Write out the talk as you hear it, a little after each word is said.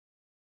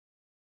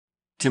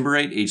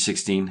TimberRite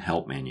H-16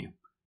 Help Menu.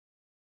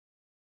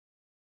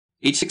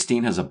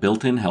 H-16 has a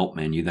built-in help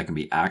menu that can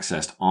be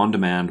accessed on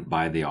demand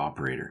by the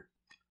operator.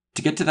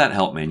 To get to that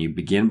help menu,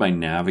 begin by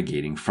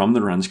navigating from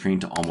the run screen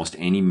to almost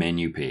any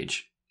menu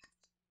page.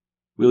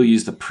 We'll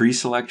use the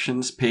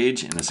pre-selections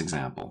page in this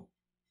example.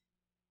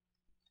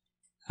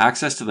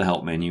 Access to the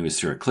help menu is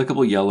through a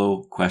clickable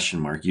yellow question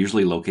mark,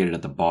 usually located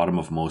at the bottom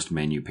of most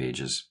menu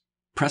pages.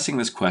 Pressing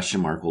this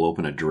question mark will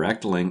open a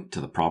direct link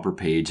to the proper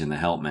page in the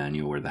help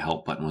menu where the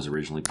help button was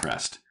originally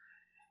pressed.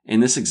 In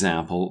this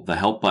example, the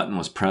help button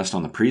was pressed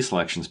on the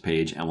pre-selections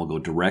page and will go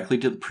directly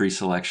to the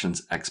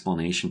pre-selections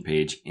explanation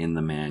page in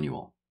the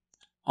manual.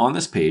 On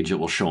this page, it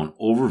will show an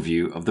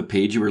overview of the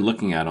page you were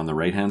looking at on the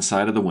right-hand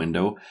side of the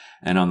window,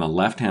 and on the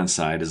left-hand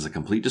side is a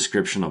complete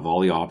description of all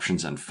the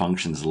options and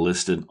functions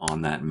listed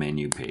on that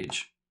menu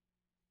page.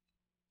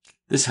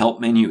 This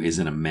help menu is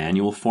in a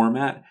manual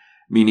format,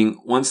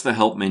 meaning once the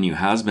help menu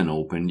has been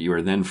opened, you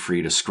are then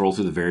free to scroll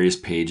through the various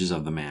pages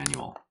of the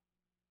manual.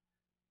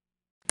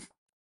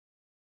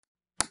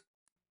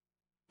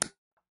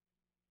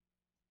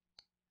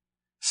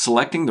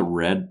 Selecting the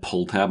red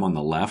pull tab on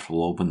the left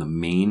will open the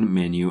main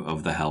menu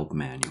of the help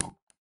manual,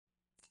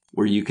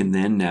 where you can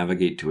then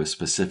navigate to a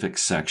specific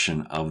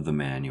section of the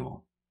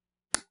manual.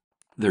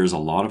 There's a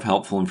lot of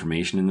helpful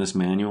information in this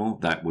manual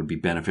that would be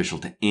beneficial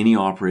to any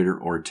operator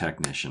or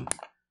technician.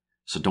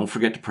 So don't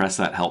forget to press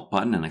that help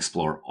button and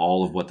explore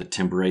all of what the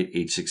TimberRite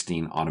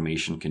H-16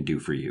 automation can do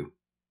for you.